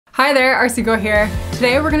Hi there, RC Go here.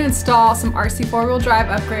 Today we're going to install some RC4 wheel drive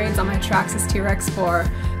upgrades on my Traxxas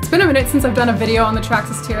TRX4. It's been a minute since I've done a video on the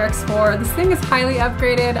Traxxas TRX4. This thing is highly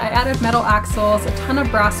upgraded. I added metal axles, a ton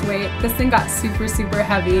of brass weight. This thing got super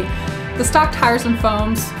heavy. The stock tires and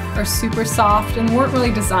foams are super soft and weren't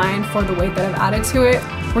really designed for the weight that I've added to it.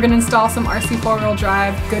 We're going to install some RC4 wheel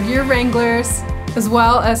drive Goodyear Wranglers, as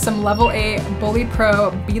well as some level 8 Bully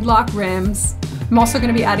Pro beadlock rims. I'm also going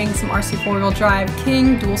to be adding some RC4 Drive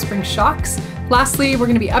King dual spring shocks. Lastly, we're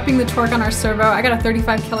going to be upping the torque on our servo. I got a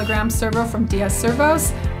 35 kilogram servo from DS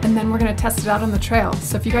Servos, and then we're going to test it out on the trail.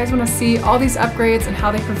 So if you guys want to see all these upgrades and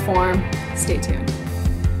how they perform, stay tuned.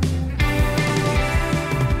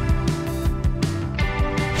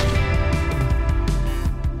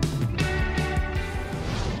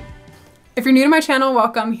 If you're new to my channel,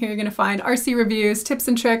 welcome. Here you're going to find RC reviews, tips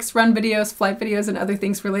and tricks, run videos, flight videos, and other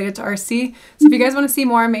things related to RC. So if you guys want to see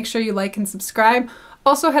more, make sure you like and subscribe.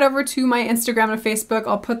 Also head over to my Instagram and Facebook.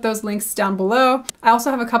 I'll put those links down below. I also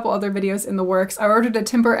have a couple other videos in the works. I ordered a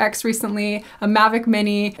Timber X recently, a Mavic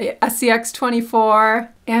Mini, a SCX24,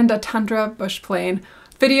 and a Tundra bush plane.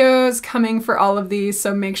 Videos coming for all of these,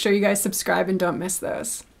 so make sure you guys subscribe and don't miss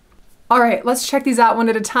those. All right, let's check these out one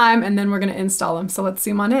at a time and then we're going to install them. So let's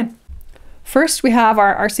zoom on in. First, we have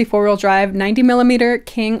our RC4 wheel drive 90mm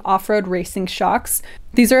King off-road racing shocks.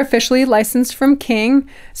 These are officially licensed from King.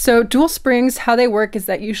 So dual springs, how they work is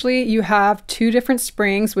that usually you have two different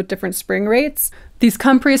springs with different spring rates. These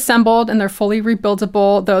come pre-assembled and they're fully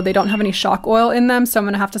rebuildable, though they don't have any shock oil in them, so I'm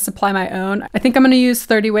gonna have to supply my own. I think I'm gonna use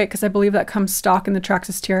 30 weight because I believe that comes stock in the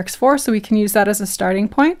Traxxas TRX4, so we can use that as a starting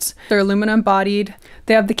point. They're aluminum bodied.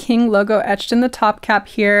 They have the King logo etched in the top cap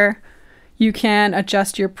here. You can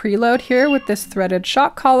adjust your preload here with this threaded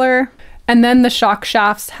shock collar. And then the shock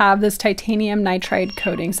shafts have this titanium nitride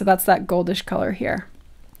coating, so that's that goldish color here.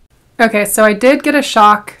 Okay, so I did get a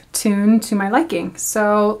shock tuned to my liking.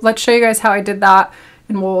 So let's show you guys how I did that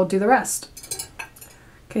and we'll do the rest.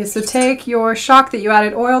 Okay, so take your shock that you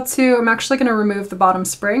added oil to. I'm actually gonna remove the bottom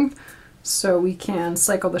spring so we can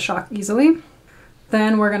cycle the shock easily.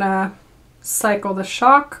 Then we're gonna cycle the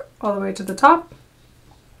shock all the way to the top.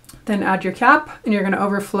 Then add your cap and you're going to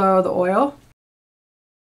overflow the oil.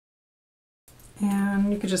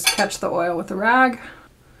 And you can just catch the oil with a rag.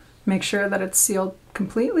 Make sure that it's sealed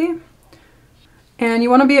completely. And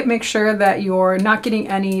you want to make sure that you're not getting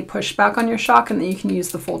any pushback on your shock and that you can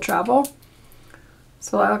use the full travel.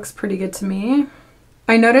 So that looks pretty good to me.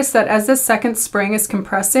 I noticed that as this second spring is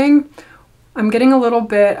compressing, I'm getting a little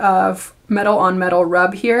bit of metal on metal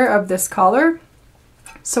rub here of this collar.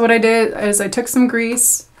 So what I did is I took some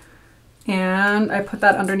grease and I put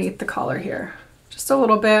that underneath the collar here, just a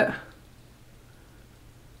little bit,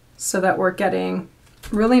 so that we're getting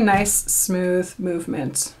really nice, smooth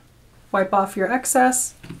movement. Wipe off your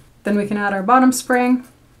excess, then we can add our bottom spring.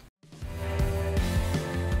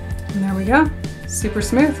 And there we go, super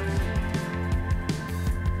smooth.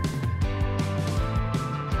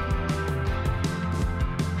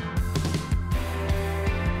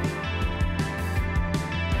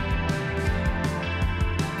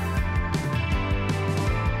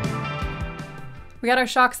 We got our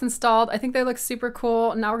shocks installed. I think they look super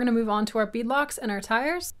cool. Now we're gonna move on to our beadlocks and our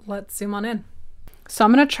tires. Let's zoom on in. So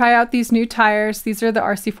I'm gonna try out these new tires. These are the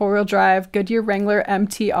RC4 wheel drive Goodyear Wrangler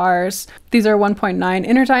MTRs. These are 1.9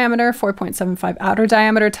 inner diameter, 4.75 outer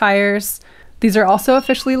diameter tires. These are also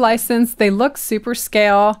officially licensed. They look super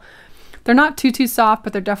scale. They're not too soft,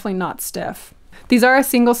 but they're definitely not stiff. These are a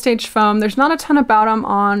single stage foam. There's not a ton about them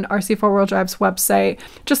on RC4 Wheel Drive's website.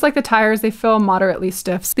 Just like the tires, they feel moderately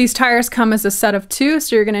stiff. These tires come as a set of two,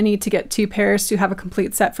 so you're gonna need to get 2 pairs to have a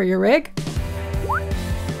complete set for your rig.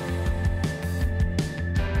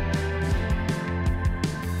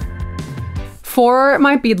 For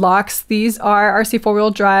my beadlocks, these are RC4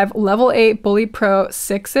 Wheel Drive Level 8 Bully Pro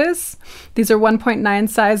 6s. These are 1.9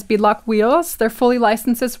 size beadlock wheels. They're fully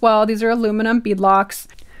licensed as well. These are aluminum beadlocks.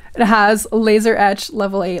 It has a laser etched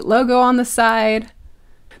level 8 logo on the side.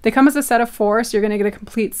 They come as a set of 4, so you're going to get a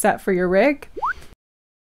complete set for your rig.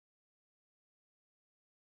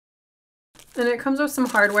 And it comes with some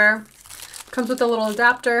hardware. It comes with a little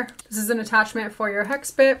adapter. This is an attachment for your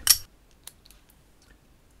hex bit.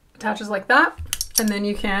 Attaches like that, and then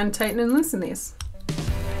you can tighten and loosen these.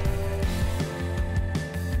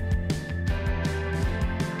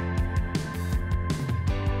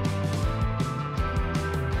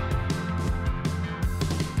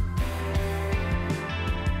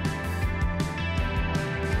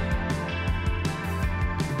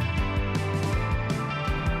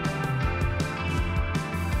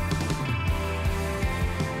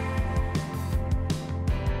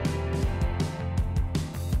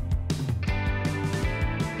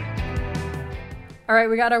 All right,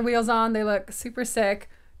 we got our wheels on. They look super sick.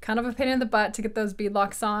 Kind of a pain in the butt to get those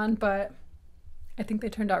beadlocks on, but I think they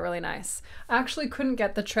turned out really nice. I actually couldn't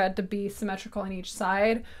get the tread to be symmetrical on each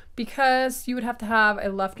side because you would have to have a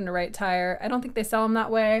left and a right tire. I don't think they sell them that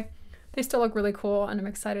way. They still look really cool, and I'm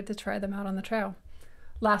excited to try them out on the trail.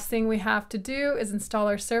 Last thing we have to do is install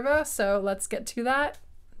our servo, so let's get to that.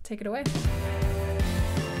 Take it away.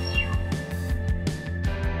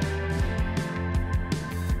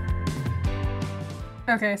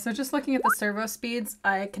 Okay, so just looking at the servo speeds,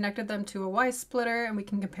 I connected them to a Y splitter and we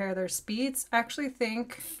can compare their speeds. I actually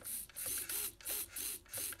think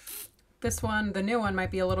this one, the new one,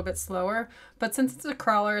 might be a little bit slower, but since it's a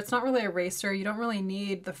crawler, it's not really a racer. You don't really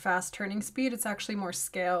need the fast turning speed. It's actually more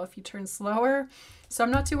scale if you turn slower. So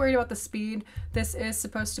I'm not too worried about the speed. This is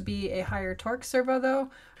supposed to be a higher torque servo though.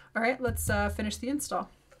 All right, let's finish the install.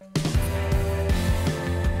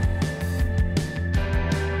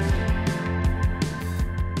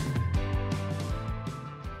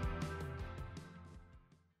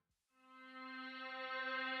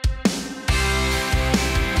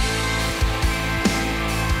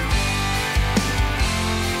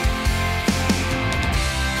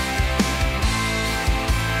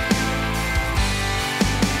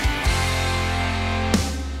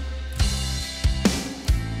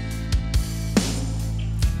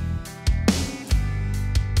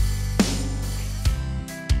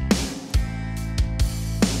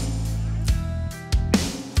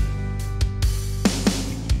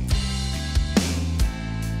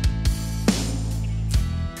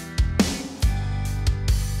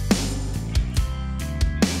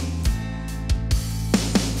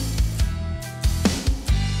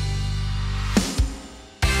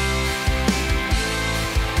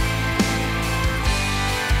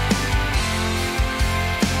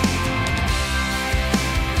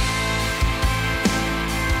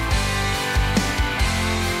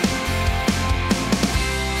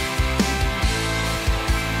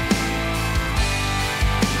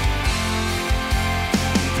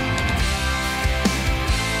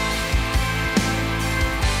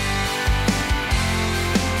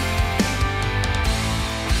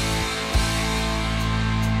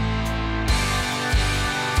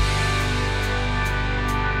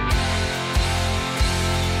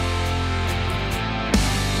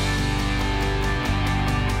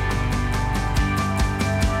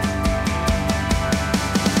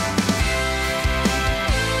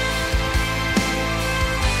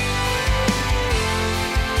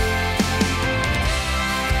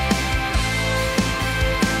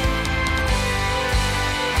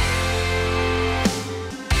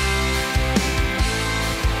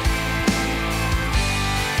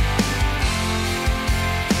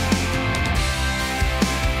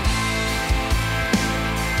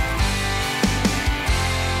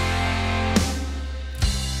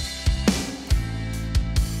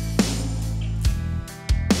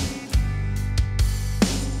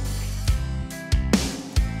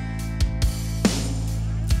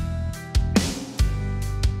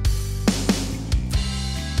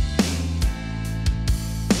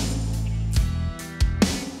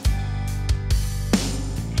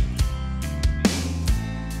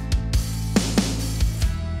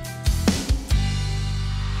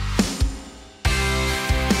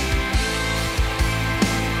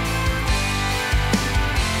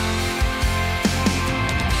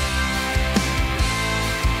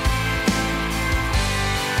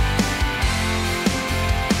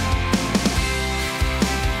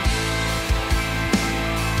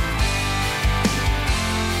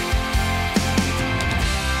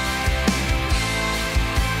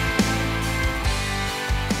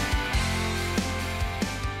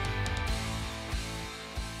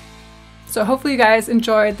 So hopefully you guys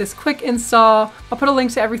enjoyed this quick install. I'll put a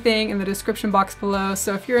link to everything in the description box below,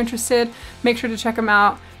 so if you're interested, make sure to check them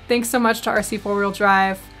out. Thanks so much to RC4 Wheel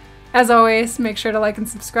Drive. As always, make sure to like and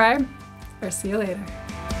subscribe, or see you later.